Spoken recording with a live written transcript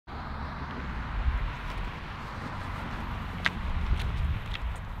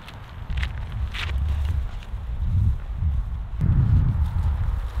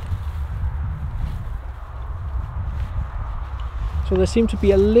So there seems to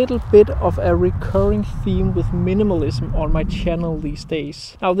be a little bit of a recurring theme with minimalism on my channel these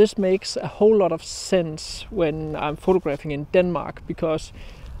days. Now this makes a whole lot of sense when I'm photographing in Denmark, because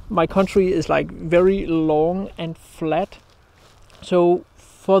my country is like very long and flat. So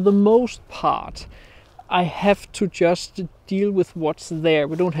for the most part, I have to just deal with what's there.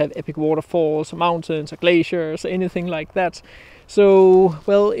 We don't have epic waterfalls, or mountains, or glaciers, or anything like that. So,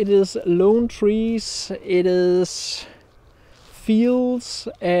 well, it is lone trees, it is fields,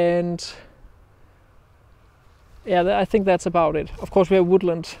 and yeah, I think that's about it. Of course we have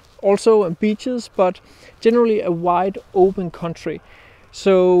woodland also and beaches, but generally a wide open country.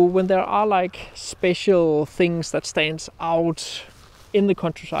 So when there are like special things that stands out in the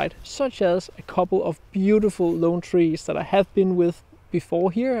countryside, such as a couple of beautiful lone trees that I have been with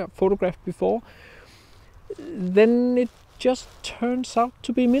before here, photographed before, then it just turns out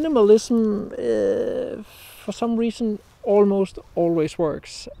to be minimalism. For some reason almost always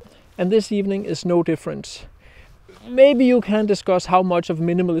works, and this evening is no different. Maybe you can discuss how much of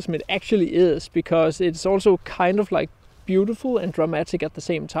minimalism it actually is, because it's also kind of like beautiful and dramatic at the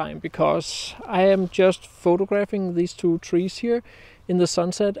same time, because I am just photographing these two trees here in the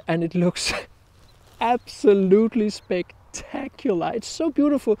sunset and it looks absolutely spectacular. It's so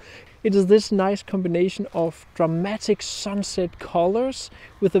beautiful. It is this nice combination of dramatic sunset colors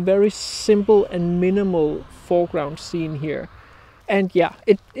with a very simple and minimal foreground scene here. And yeah,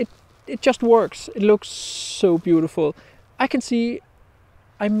 it just works. It looks so beautiful. I can see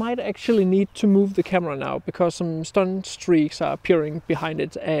I might actually need to move the camera now, because some sun streaks are appearing behind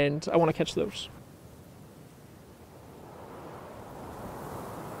it and I want to catch those.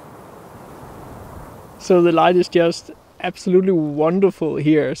 So the light is just absolutely wonderful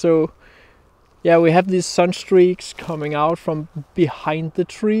here. So yeah, we have these sun streaks coming out from behind the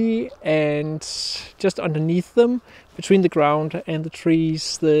tree and just underneath them, between the ground and the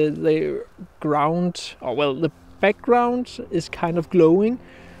trees. The ground, or well, the background is kind of glowing.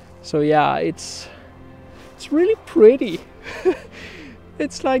 So yeah, it's really pretty.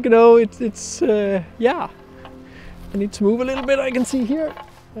 It's like, you know, it's yeah. I need to move a little bit, I can see here,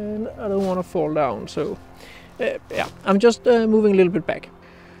 and I don't want to fall down. So yeah, I'm just moving a little bit back.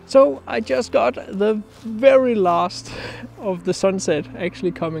 So I just got the very last of the sunset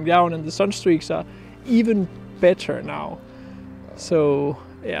actually coming down, and the sun streaks are even better now. So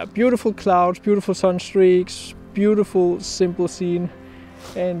yeah, beautiful clouds, beautiful sun streaks, beautiful simple scene.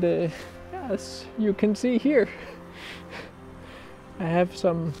 And as you can see here, I have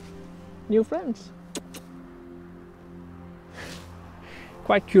some new friends.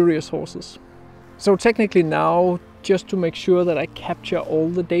 Quite curious horses. So technically now, just to make sure that I capture all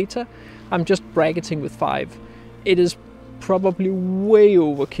the data, I'm just bracketing with 5. It is probably way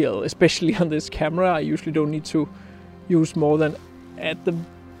overkill, especially on this camera. I usually don't need to use more than at the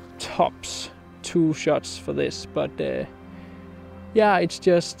tops 2 shots for this, but yeah, it's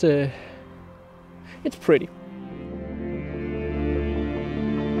just it's pretty.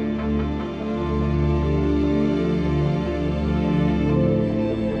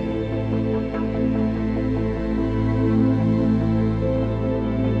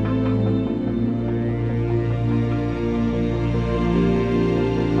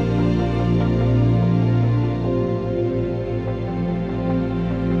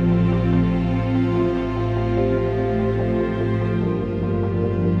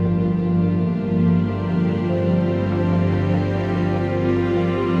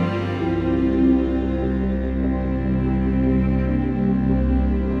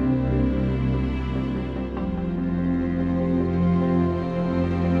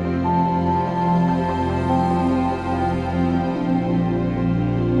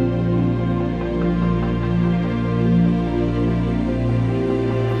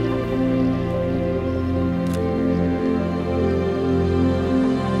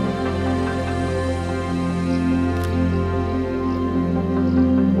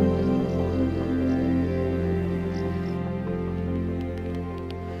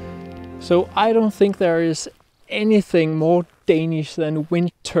 So I don't think there is anything more Danish than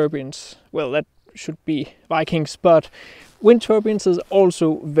wind turbines. Well, that should be Vikings, but wind turbines is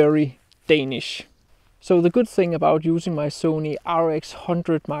also very Danish. So the good thing about using my Sony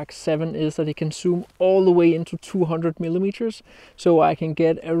RX100 Mark VII is that it can zoom all the way into 200 millimeters, so I can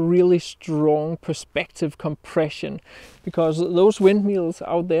get a really strong perspective compression, because those windmills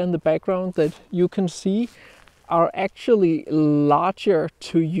out there in the background that you can see are actually larger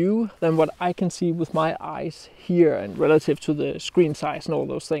to you than what I can see with my eyes here, and relative to the screen size and all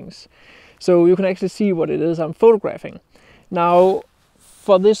those things. So you can actually see what it is I'm photographing. Now,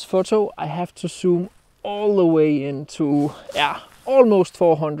 for this photo, I have to zoom all the way into, almost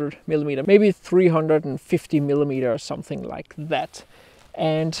 400 millimeter, maybe 350 millimeter or something like that.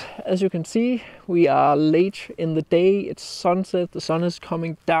 And as you can see, we are late in the day, it's sunset, the sun is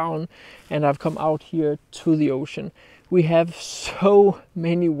coming down, and I've come out here to the ocean. We have so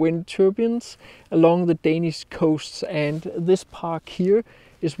many wind turbines along the Danish coasts, and this park here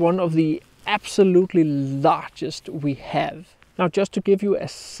is one of the absolutely largest we have. Now, just to give you a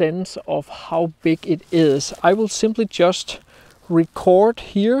sense of how big it is, I will simply just record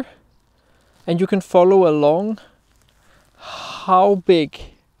here, and you can follow along how big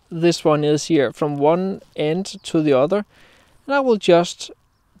this one is here from one end to the other. And I will just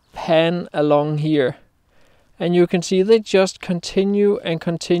pan along here, and you can see they just continue and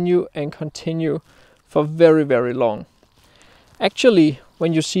continue and continue for very, very long. Actually,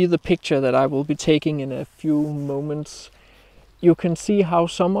 when you see the picture that I will be taking in a few moments, you can see how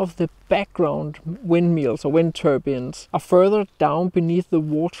some of the background windmills or wind turbines are further down beneath the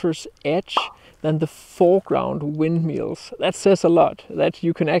water's edge than the foreground windmills. That says a lot, that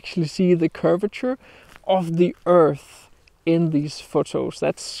you can actually see the curvature of the earth in these photos.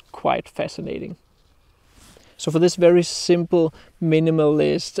 That's quite fascinating. So for this very simple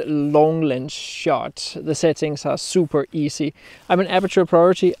minimalist long lens shot, the settings are super easy. I'm an aperture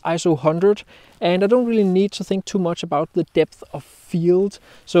priority ISO 100, and I don't really need to think too much about the depth of field.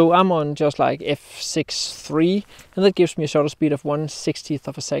 So I'm on just like f6.3, and that gives me a shutter speed of 1/60th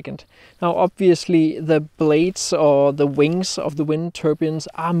of a second. Now obviously the blades or the wings of the wind turbines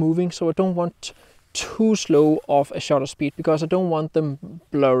are moving, so I don't want too slow of a shutter speed because I don't want them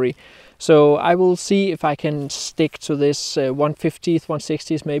blurry. So I will see if I can stick to this 1/50th,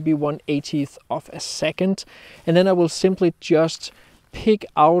 1/60th, maybe 1/80th of a second. And then I will simply just pick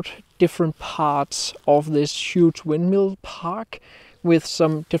out different parts of this huge windmill park with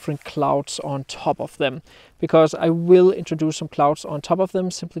some different clouds on top of them. Because I will introduce some clouds on top of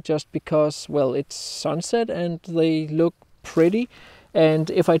them simply just because, well, it's sunset and they look pretty. And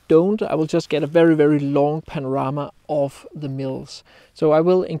if I don't, I will just get a very, very long panorama of the mills. So I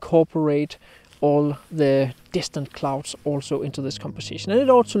will incorporate all the distant clouds also into this composition. And it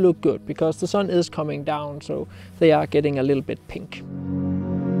ought to look good because the sun is coming down, so they are getting a little bit pink.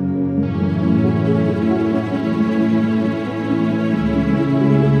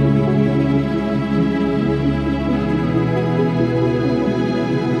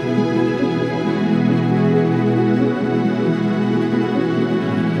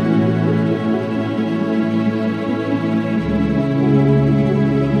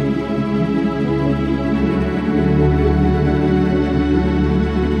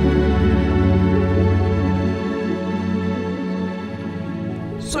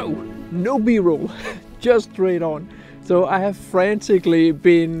 No B-roll, just straight on. So I have frantically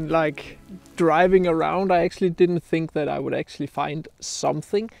been like driving around. I actually didn't think that I would actually find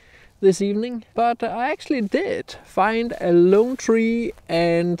something this evening, but I actually did find a lone tree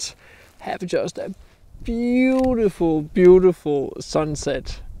and have just a beautiful, beautiful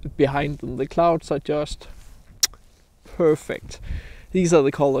sunset behind them. The clouds are just perfect. These are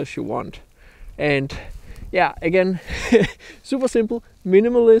the colors you want. And yeah, again, super simple,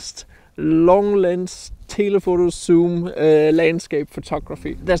 minimalist, long lens, telephoto zoom, landscape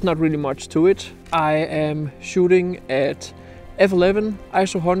photography. There's not really much to it. I am shooting at f11,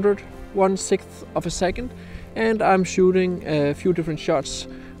 ISO 100, 1/6th of a second, and I'm shooting a few different shots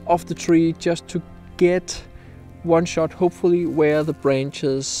of the tree just to get one shot, hopefully, where the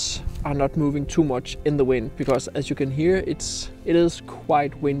branches are not moving too much in the wind, because as you can hear, it is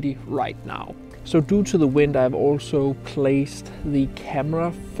quite windy right now. So due to the wind, I've also placed the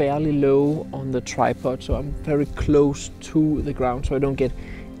camera fairly low on the tripod, so I'm very close to the ground so I don't get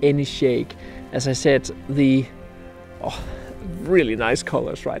any shake. As I said, really nice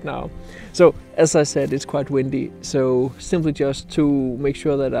colors right now. So as I said, it's quite windy, so simply just to make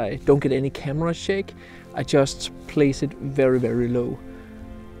sure that I don't get any camera shake, I just place it very, very low.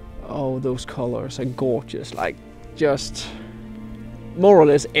 Oh, those colors are gorgeous, like just more or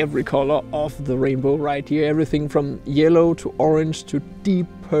less every color of the rainbow right here. Everything from yellow to orange to deep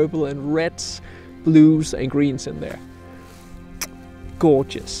purple and reds, blues and greens in there.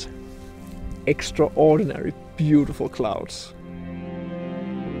 Gorgeous. Extraordinary, beautiful clouds.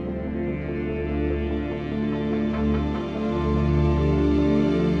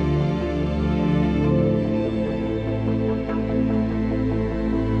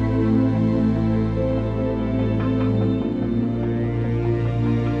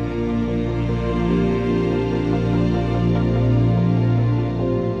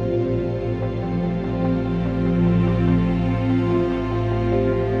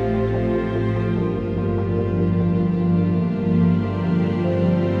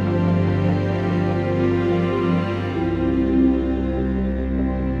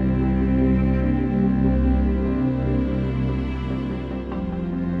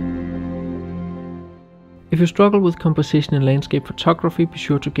 If you struggle with composition and landscape photography, be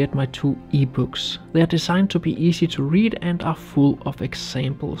sure to get my 2 ebooks. They are designed to be easy to read and are full of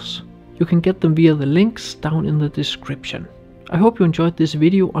examples. You can get them via the links down in the description. I hope you enjoyed this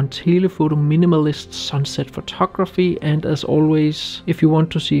video on telephoto minimalist sunset photography, and as always, if you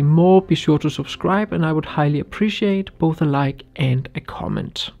want to see more, be sure to subscribe, and I would highly appreciate both a like and a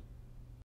comment.